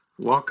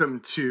Welcome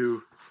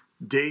to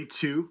day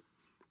 2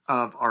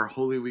 of our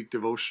Holy Week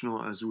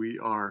devotional as we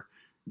are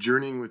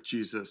journeying with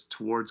Jesus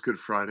towards Good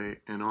Friday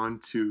and on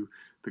to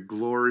the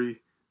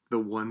glory, the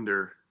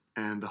wonder,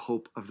 and the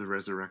hope of the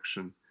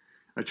resurrection.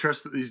 I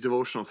trust that these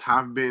devotionals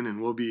have been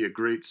and will be a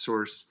great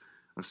source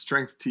of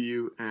strength to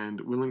you and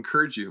will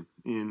encourage you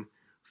in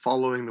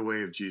following the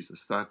way of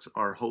Jesus. That's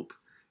our hope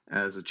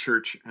as a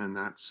church, and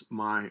that's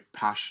my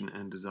passion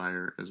and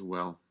desire as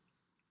well.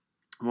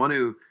 I want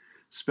to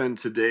spend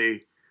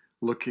today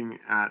looking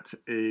at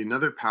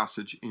another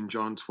passage in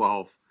John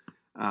 12,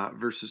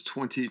 verses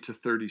 20 to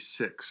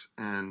 36.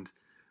 And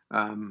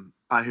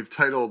I have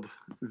titled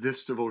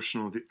this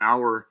devotional, "The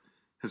Hour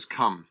Has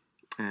Come."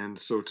 And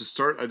so to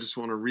start, I just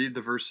want to read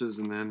the verses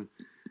and then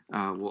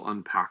we'll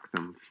unpack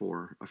them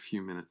for a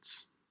few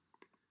minutes.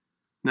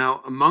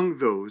 Now, among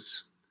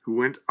those who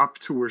went up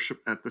to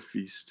worship at the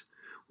feast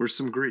were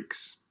some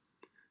Greeks.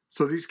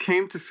 So these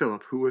came to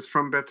Philip, who was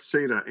from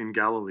Bethsaida in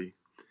Galilee,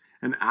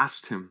 and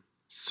asked him,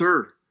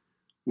 "Sir,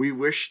 we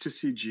wish to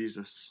see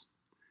Jesus."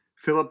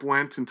 Philip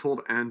went and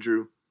told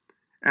Andrew.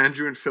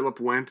 Andrew and Philip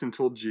went and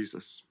told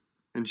Jesus.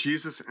 And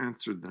Jesus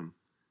answered them,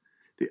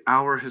 "The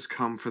hour has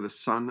come for the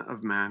Son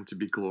of Man to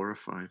be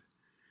glorified.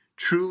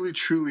 Truly,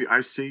 truly,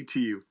 I say to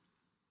you,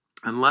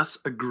 unless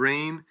a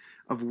grain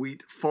of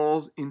wheat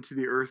falls into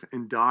the earth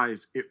and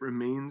dies, it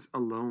remains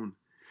alone.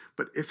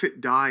 But if it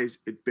dies,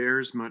 it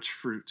bears much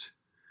fruit.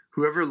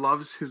 Whoever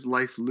loves his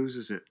life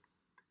loses it,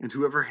 and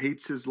whoever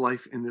hates his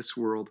life in this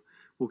world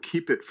will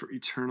keep it for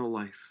eternal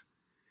life.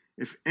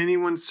 If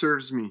anyone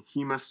serves me,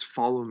 he must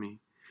follow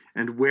me,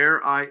 and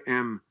where I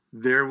am,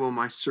 there will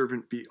my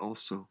servant be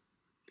also.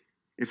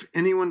 If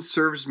anyone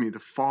serves me, the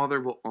Father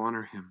will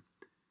honor him.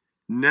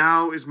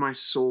 Now is my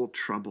soul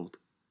troubled,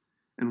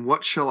 and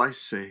what shall I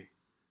say?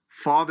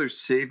 Father,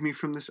 save me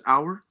from this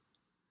hour?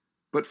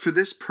 But for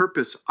this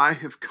purpose I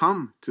have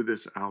come to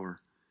this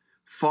hour.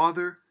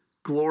 Father,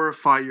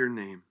 glorify your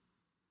name."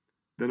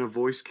 Then a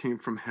voice came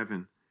from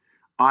heaven,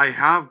 "I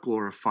have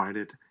glorified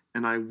it,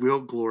 and I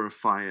will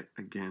glorify it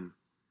again."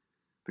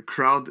 The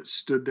crowd that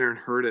stood there and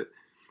heard it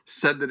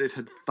said that it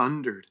had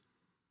thundered.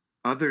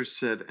 Others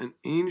said, "An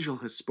angel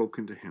has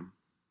spoken to him."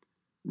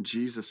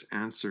 Jesus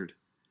answered,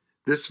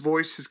 "This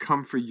voice has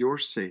come for your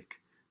sake,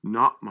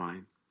 not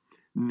mine.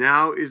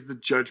 Now is the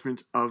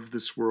judgment of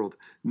this world.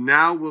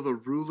 Now will the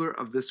ruler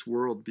of this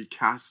world be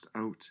cast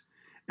out.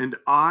 And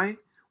I,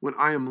 when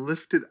I am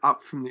lifted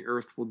up from the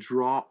earth, will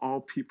draw all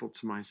people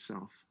to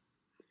myself."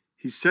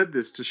 He said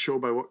this to show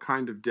by what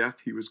kind of death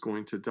he was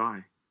going to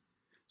die.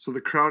 So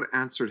the crowd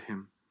answered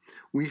him,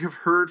 "We have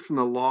heard from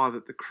the law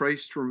that the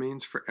Christ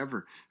remains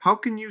forever. How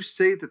can you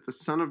say that the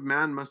Son of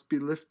Man must be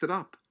lifted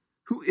up?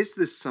 Who is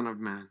this Son of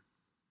Man?"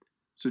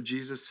 So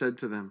Jesus said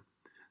to them,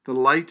 "The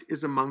light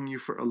is among you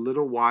for a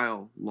little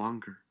while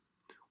longer.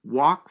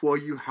 Walk while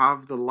you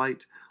have the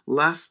light,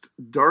 lest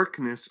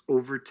darkness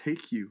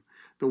overtake you.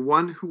 The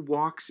one who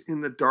walks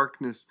in the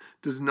darkness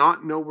does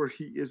not know where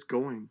he is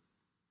going.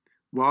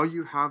 While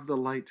you have the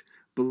light,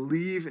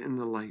 believe in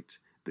the light,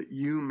 that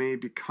you may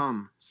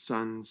become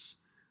sons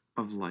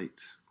of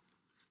light."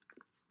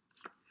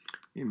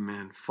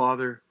 Amen.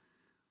 Father,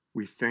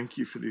 we thank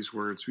you for these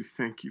words. We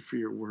thank you for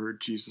your word,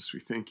 Jesus.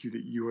 We thank you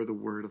that you are the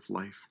word of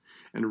life.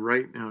 And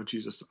right now,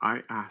 Jesus,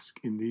 I ask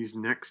in these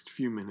next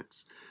few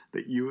minutes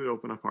that you would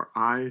open up our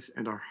eyes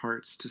and our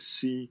hearts to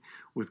see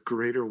with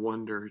greater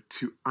wonder,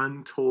 to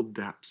untold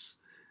depths,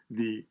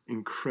 the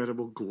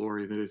incredible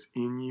glory that is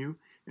in you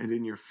and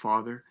in your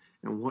Father,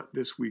 and what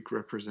this week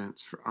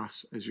represents for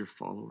us as your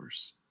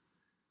followers.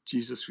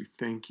 Jesus, we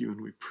thank you and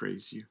we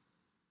praise you.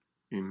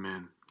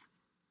 Amen.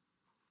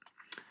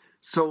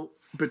 So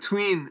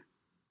between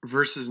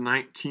verses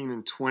 19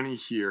 and 20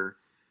 here,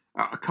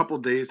 a couple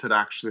days had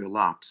actually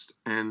elapsed,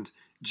 and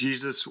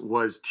Jesus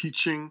was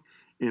teaching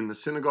in the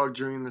synagogue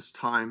during this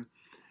time,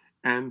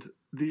 and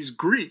these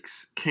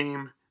Greeks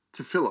came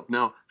to Philip.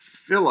 Now,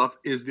 Philip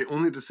is the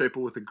only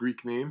disciple with a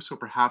Greek name, so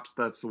perhaps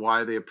that's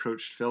why they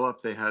approached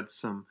Philip. They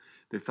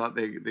thought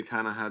they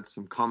kind of had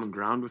some common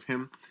ground with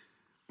him.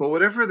 But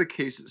whatever the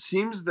case, it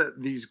seems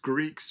that these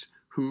Greeks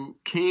who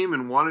came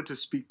and wanted to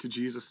speak to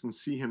Jesus and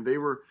see him, they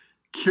were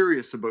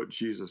curious about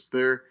Jesus.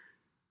 There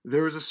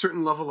was a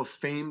certain level of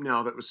fame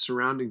now that was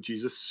surrounding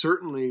Jesus.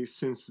 Certainly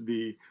since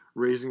the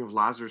raising of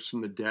Lazarus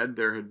from the dead,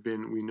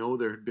 we know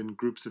there had been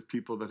groups of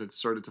people that had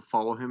started to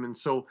follow him. And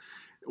so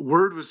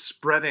word was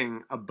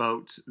spreading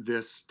about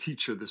this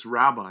teacher, this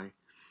rabbi,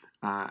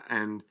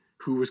 and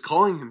who was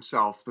calling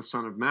himself the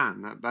Son of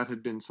Man. That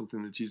had been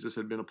something that Jesus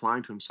had been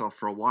applying to himself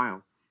for a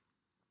while.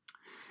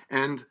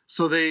 And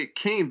so they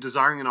came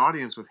desiring an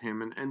audience with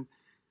him. And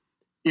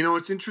you know,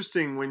 it's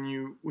interesting when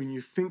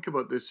you think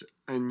about this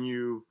and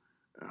you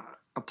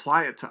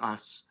apply it to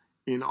us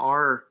in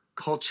our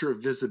culture of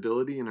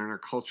visibility and in our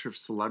culture of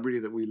celebrity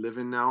that we live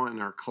in now,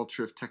 and our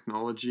culture of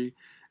technology,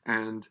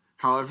 and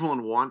how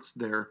everyone wants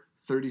their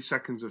 30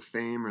 seconds of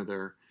fame or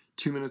their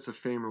 2 minutes of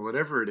fame or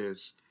whatever it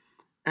is.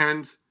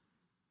 And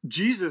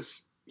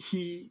Jesus,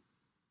 he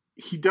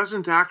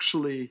doesn't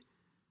actually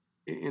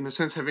in a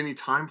sense, have any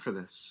time for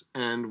this,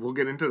 and we'll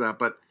get into that.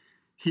 But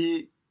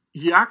he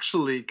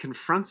actually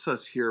confronts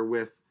us here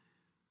with,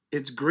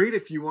 it's great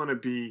if you want to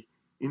be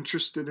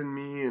interested in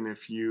me, and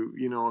if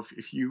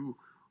if you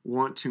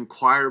want to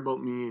inquire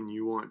about me and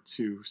you want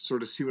to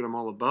sort of see what I'm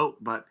all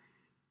about. But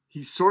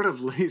he sort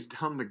of lays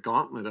down the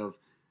gauntlet of,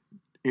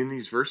 in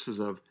these verses,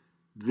 of,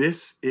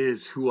 this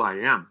is who I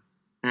am.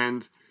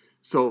 And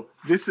so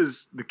this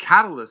is the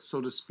catalyst,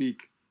 so to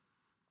speak,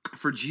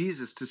 for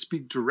Jesus to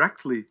speak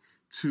directly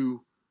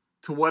to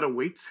what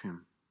awaits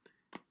him.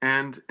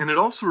 And it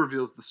also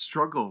reveals the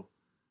struggle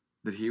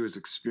that he was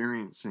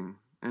experiencing.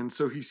 And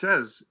so he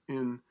says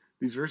in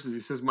these verses,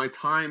 he says, my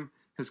time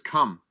has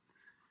come.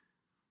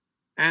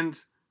 And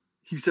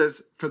he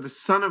says, for the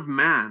Son of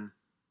Man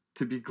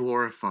to be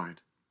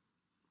glorified.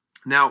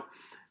 Now,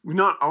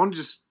 I want to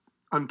just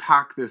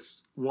unpack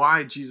this,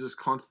 why Jesus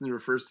constantly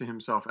refers to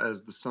himself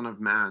as the Son of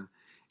Man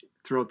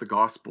throughout the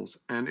Gospels.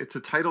 And it's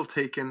a title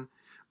taken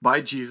by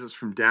Jesus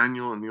from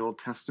Daniel in the Old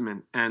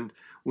Testament. And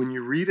when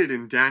you read it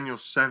in Daniel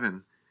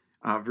 7,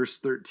 verse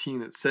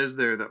 13, it says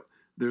there that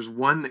there's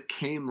one that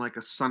came like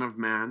a son of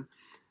man,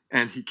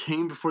 and he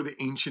came before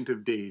the Ancient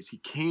of Days. He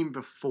came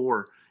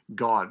before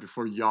God,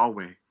 before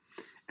Yahweh.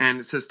 And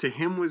it says, to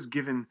him was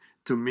given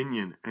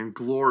dominion and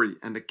glory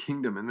and a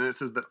kingdom. And then it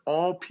says that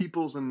all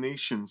peoples and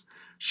nations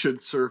should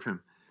serve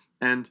him.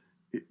 And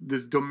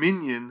this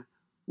dominion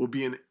will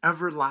be an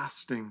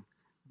everlasting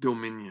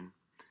dominion.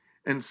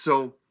 And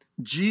so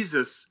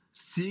Jesus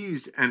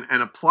sees and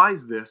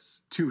applies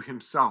this to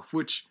himself,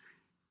 which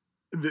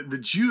the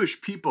Jewish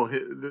people,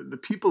 the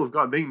people of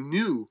God, they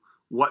knew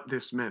what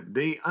this meant.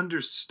 They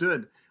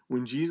understood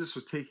when Jesus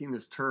was taking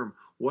this term,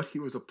 what he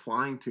was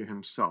applying to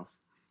himself.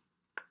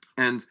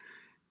 And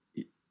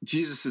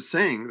Jesus is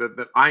saying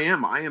that I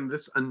am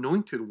this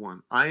anointed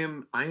one. I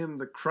am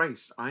the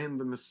Christ. I am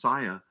the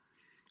Messiah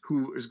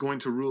who is going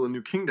to rule a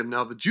new kingdom.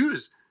 Now the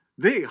Jews,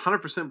 they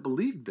 100%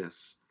 believed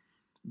this,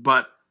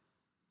 but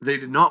they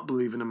did not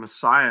believe in a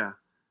Messiah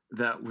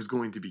that was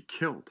going to be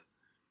killed.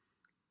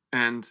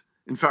 And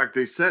in fact,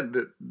 they said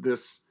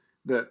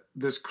that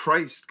this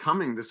Christ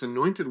coming, this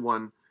anointed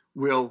one,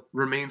 will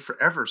remain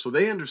forever. So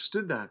they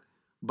understood that,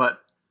 but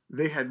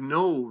they had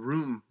no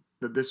room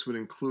that this would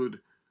include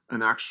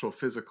an actual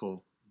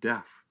physical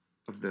death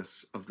of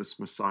this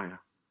Messiah.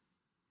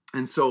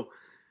 And so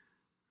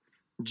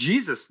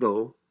Jesus,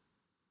 though,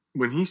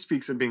 when he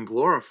speaks of being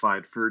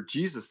glorified, for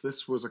Jesus,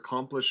 this was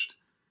accomplished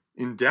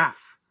in death.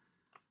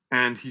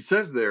 And he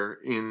says there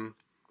in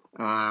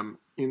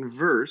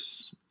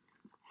verse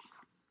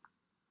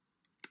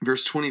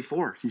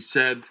 24, he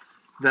said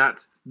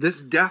that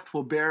this death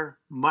will bear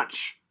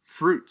much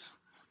fruit.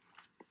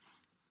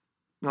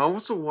 Now, I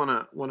also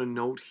want to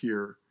note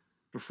here,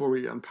 before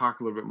we unpack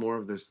a little bit more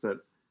of this, that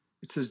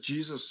it says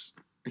Jesus,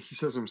 he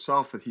says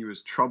himself that he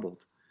was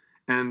troubled.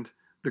 And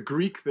the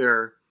Greek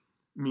there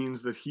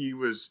means that he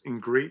was in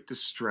great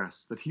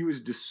distress, that he was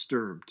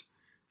disturbed.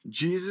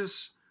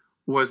 Jesus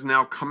was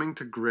now coming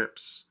to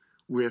grips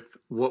with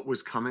what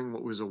was coming,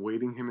 what was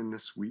awaiting him in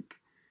this week.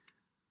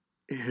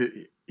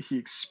 He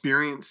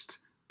experienced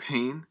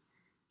pain.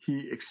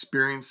 He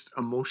experienced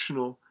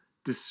emotional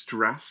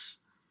distress.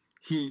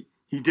 He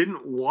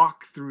didn't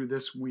walk through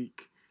this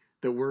week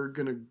that we're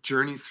going to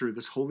journey through,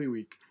 this Holy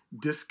Week,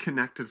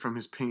 disconnected from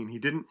his pain. He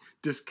didn't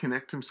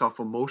disconnect himself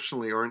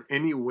emotionally or in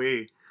any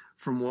way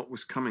from what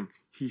was coming.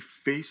 He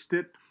faced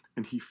it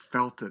and he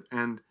felt it.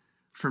 And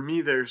for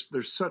me, there's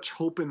such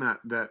hope in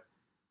that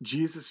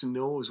Jesus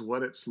knows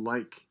what it's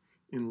like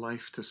in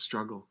life to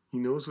struggle. He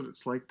knows what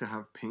it's like to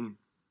have pain.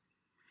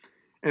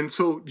 And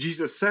so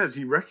Jesus says,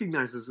 he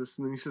recognizes this,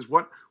 and then he says,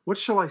 what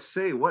shall I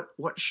say? What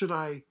should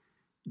I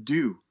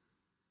do?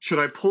 Should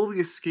I pull the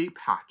escape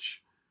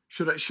hatch?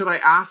 Should I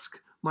ask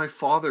my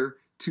Father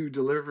to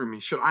deliver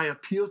me? Should I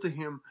appeal to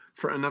him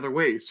for another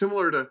way?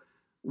 Similar to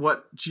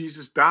what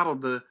Jesus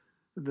battled the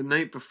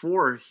night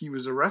before he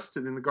was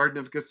arrested in the Garden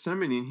of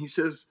Gethsemane. And he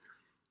says,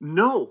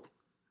 no,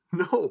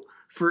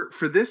 for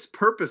this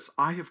purpose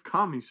I have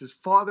come. He says,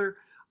 Father,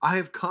 I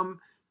have come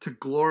to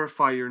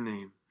glorify your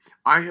name.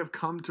 I have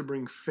come to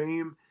bring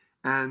fame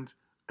and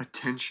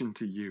attention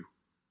to you.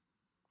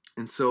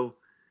 And so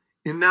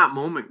in that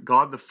moment,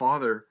 God the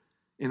Father,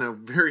 in a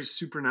very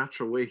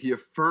supernatural way, he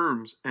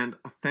affirms and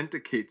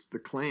authenticates the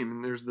claim.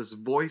 And there's this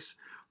voice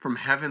from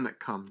heaven that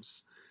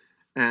comes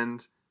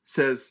and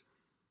says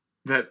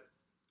that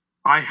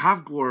I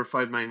have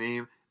glorified my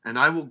name and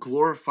I will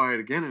glorify it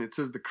again. And it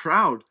says the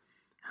crowd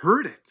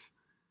heard it.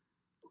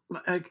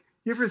 Like,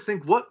 you ever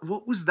think,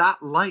 what was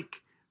that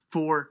like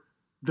for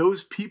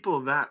those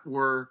people that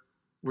were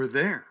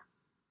there?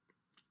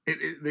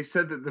 They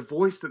said that the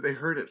voice that they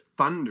heard, it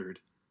thundered.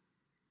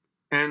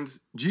 And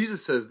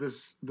Jesus says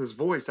this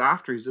voice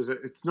after, he says,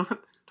 it's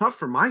not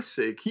for my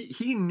sake.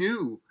 He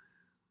knew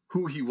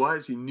who he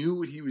was. He knew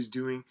what he was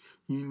doing.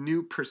 He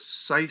knew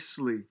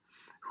precisely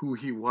who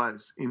he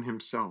was in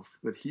himself,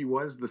 that he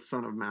was the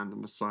Son of Man, the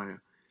Messiah.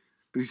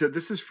 But he said,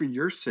 this is for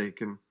your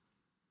sake. And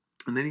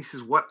then he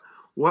says, what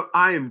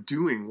I am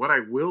doing, what I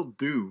will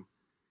do,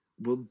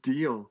 will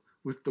deal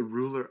with the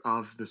ruler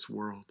of this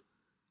world.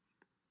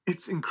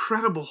 It's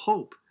incredible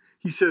hope.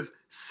 He says,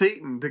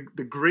 Satan,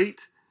 the great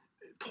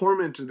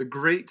tormentor, the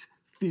great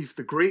thief,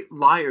 the great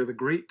liar, the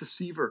great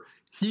deceiver,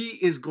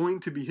 his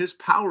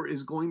power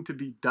is going to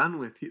be done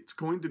with. It's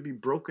going to be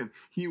broken.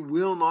 He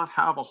will not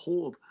have a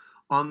hold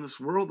on this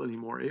world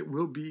anymore. It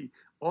will be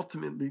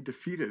ultimately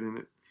defeated. And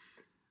it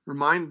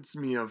reminds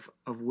me of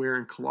where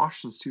in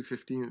Colossians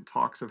 2:15 it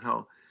talks of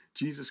how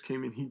Jesus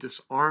came and he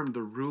disarmed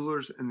the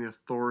rulers and the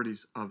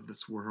authorities of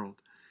this world,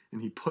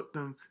 and he put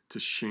them to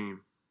shame.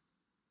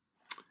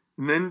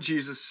 And then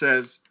Jesus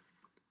says,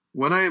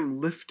 when I am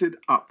lifted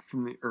up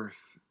from the earth,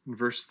 in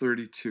verse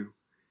 32,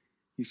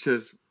 he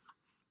says,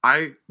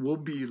 I will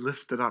be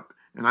lifted up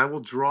and I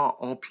will draw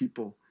all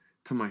people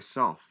to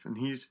myself. And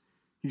he's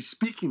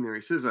speaking there.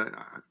 He says,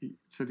 he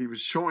said he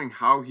was showing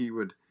how he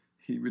would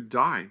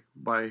die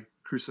by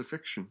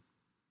crucifixion.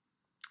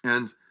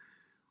 And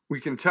we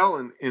can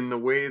tell in the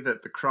way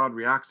that the crowd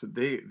reacts that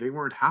they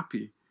weren't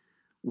happy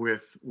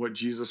with what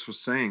Jesus was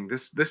saying.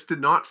 This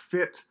did not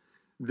fit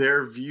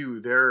their view,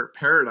 their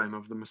paradigm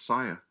of the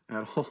Messiah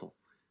at all.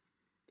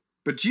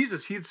 But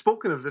Jesus, he had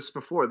spoken of this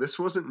before. This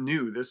wasn't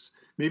new. This,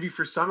 maybe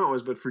for some it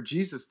was, but for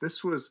Jesus,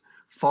 this was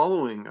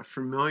following a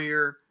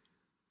familiar,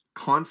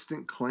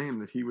 constant claim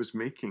that he was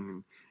making.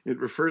 And it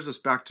refers us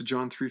back to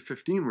John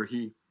 3:15, where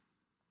he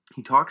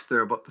talks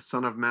there about the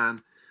Son of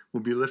Man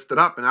will be lifted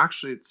up. And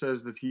actually it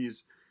says that he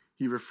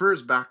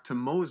refers back to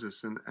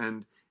Moses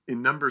and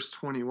in Numbers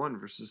 21,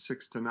 verses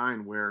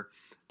 6-9, where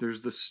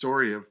there's the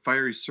story of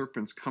fiery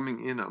serpents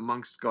coming in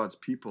amongst God's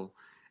people,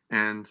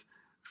 and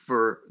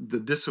for the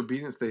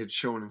disobedience they had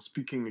shown in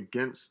speaking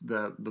against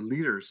the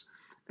leaders,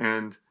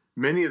 and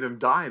many of them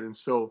died. And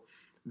so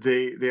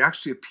they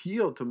actually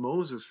appealed to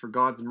Moses for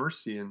God's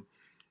mercy, and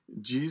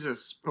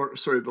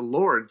the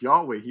Lord,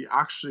 Yahweh, he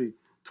actually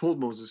told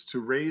Moses to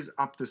raise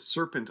up this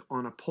serpent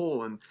on a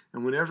pole, and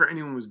whenever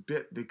anyone was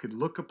bit, they could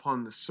look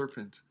upon the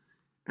serpent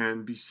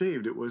and be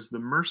saved. It was the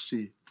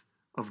mercy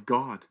of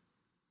God.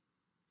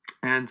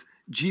 And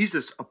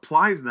Jesus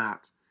applies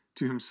that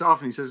to himself,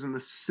 and he says, in the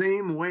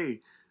same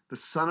way, the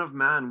Son of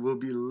Man will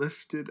be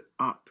lifted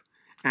up,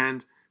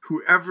 and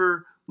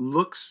whoever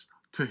looks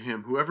to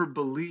him, whoever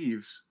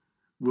believes,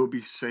 will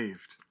be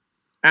saved.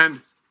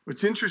 And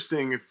what's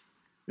interesting,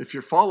 if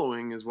you're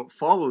following, is what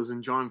follows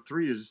in John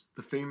 3 is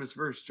the famous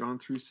verse, John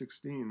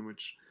 3:16,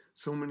 which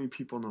so many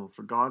people know.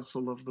 For God so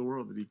loved the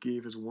world that he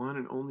gave his one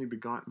and only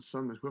begotten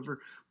Son, that whoever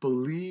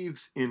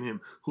believes in him,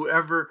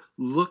 whoever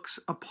looks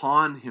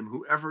upon him,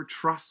 whoever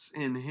trusts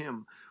in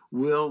him,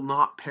 will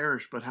not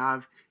perish but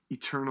have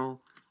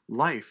eternal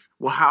life,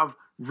 will have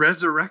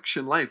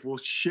resurrection life, will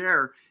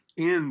share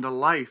in the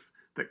life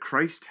that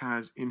Christ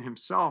has in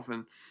himself.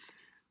 And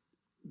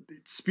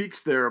it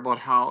speaks there about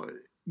how,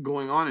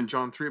 going on in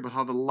John 3, about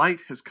how the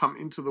light has come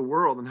into the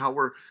world and how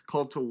we're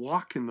called to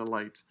walk in the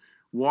light,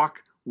 walk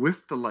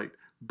with the light,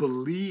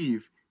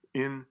 believe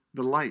in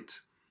the light.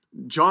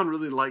 John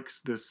really likes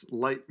this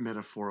light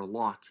metaphor a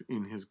lot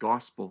in his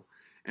gospel.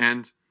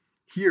 And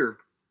here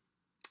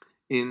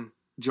in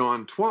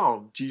John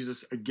 12,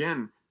 Jesus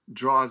again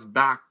draws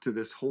back to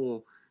this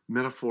whole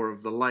metaphor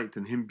of the light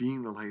and him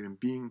being the light and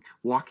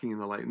walking in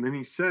the light. And then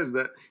he says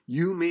that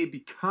you may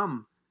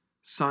become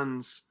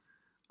sons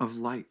of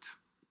light.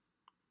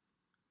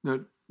 Now,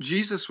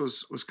 Jesus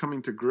was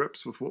coming to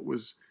grips with what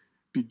was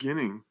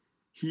beginning.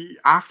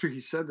 After he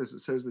said this, it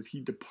says that he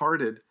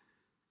departed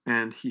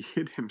and he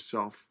hid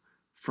himself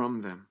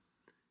from them.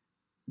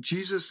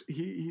 Jesus,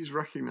 he's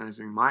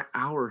recognizing my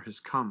hour has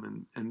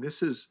come, and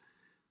this is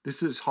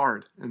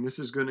hard, and this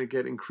is going to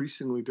get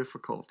increasingly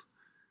difficult.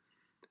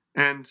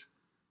 And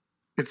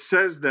it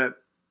says that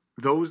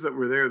those that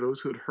were there, those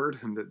who had heard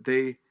him, that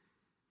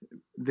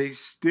they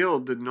still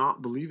did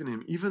not believe in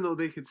him, even though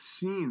they had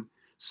seen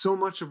so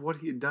much of what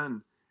he had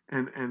done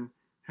and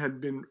had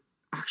been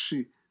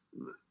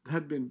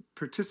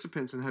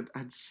participants and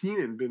had seen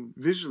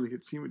it,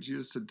 had seen what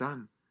Jesus had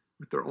done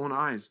with their own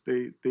eyes.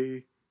 They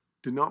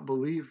did not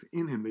believe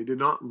in him. They did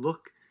not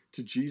look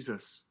to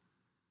Jesus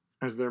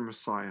as their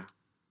Messiah.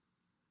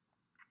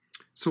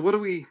 So what do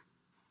we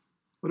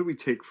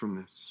take from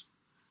this?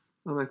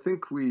 Well, I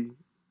think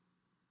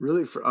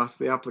for us,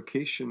 the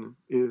application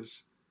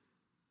is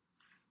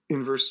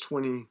in verse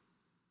 20,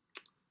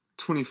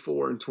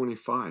 24 and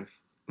 25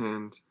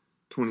 and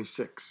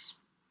 26.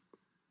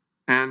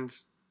 And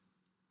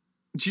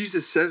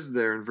Jesus says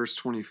there in verse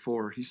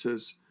 24, he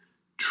says,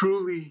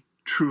 truly,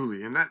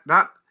 truly. And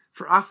that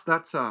for us,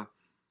 that's a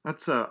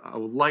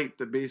light,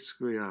 that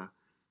basically an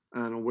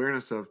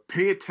awareness of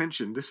pay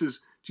attention.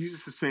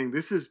 Jesus is saying,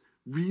 this is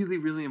really,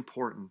 really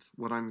important,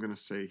 what I'm going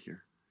to say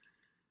here.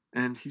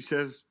 And he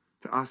says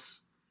to us,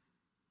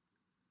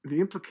 the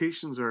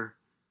implications are,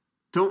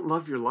 don't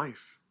love your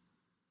life.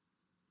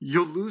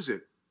 You'll lose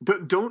it.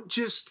 Don't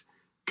just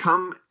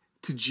come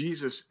to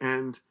Jesus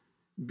and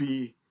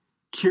be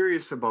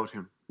curious about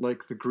him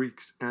like the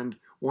Greeks and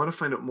want to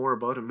find out more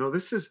about him. No,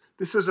 this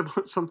is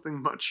about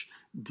something much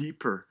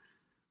deeper.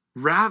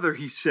 Rather,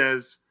 he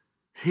says,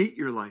 hate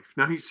your life.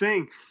 Now he's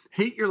saying,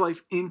 Hate your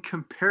life in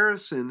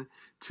comparison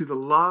to the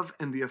love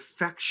and the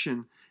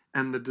affection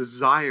and the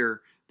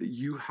desire that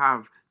you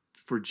have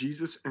for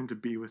Jesus and to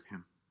be with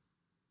him.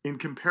 In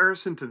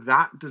comparison to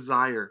that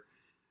desire,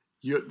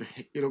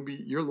 it'll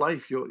be your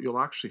life. You'll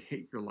actually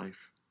hate your life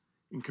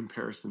in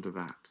comparison to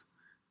that.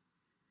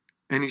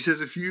 And he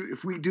says, if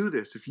you do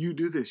this,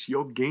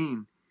 you'll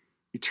gain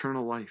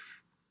eternal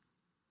life.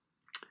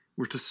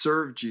 We're to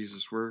serve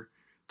Jesus. We're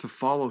to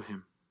follow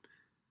him.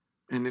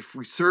 And if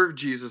we serve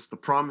Jesus, the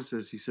promise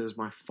is, he says,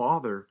 my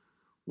Father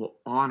will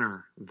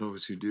honor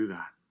those who do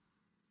that.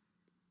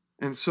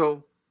 And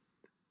so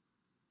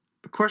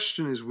the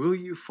question is, will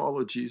you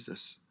follow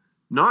Jesus?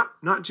 Not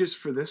just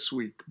for this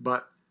week,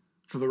 but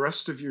for the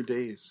rest of your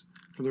days,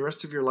 for the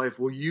rest of your life.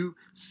 Will you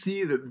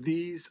see that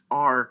these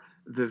are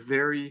the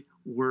very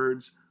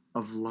words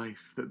of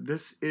life, that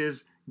this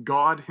is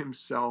God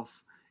himself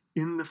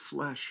in the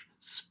flesh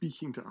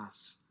speaking to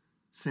us,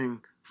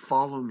 saying,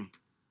 follow me.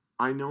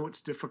 I know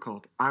it's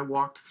difficult. I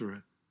walked through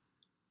it.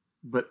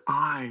 But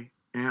I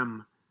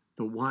am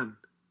the one.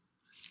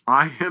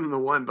 I am the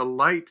one, the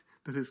light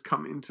that has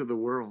come into the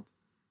world.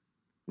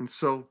 And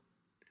so,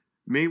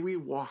 may we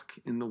walk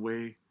in the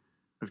way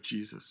of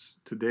Jesus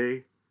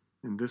today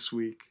and this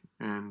week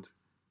and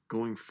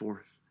going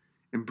forth,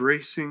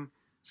 embracing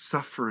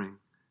suffering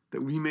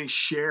that we may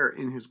share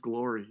in his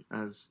glory,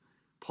 as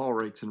Paul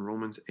writes in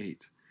Romans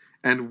 8,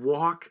 and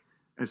walk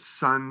as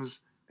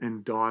sons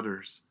and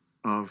daughters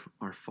of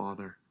our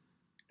Father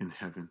in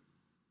heaven.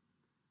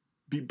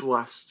 Be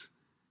blessed,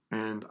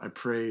 and I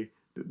pray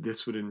that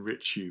this would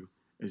enrich you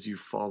as you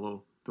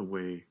follow the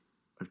way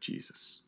of Jesus.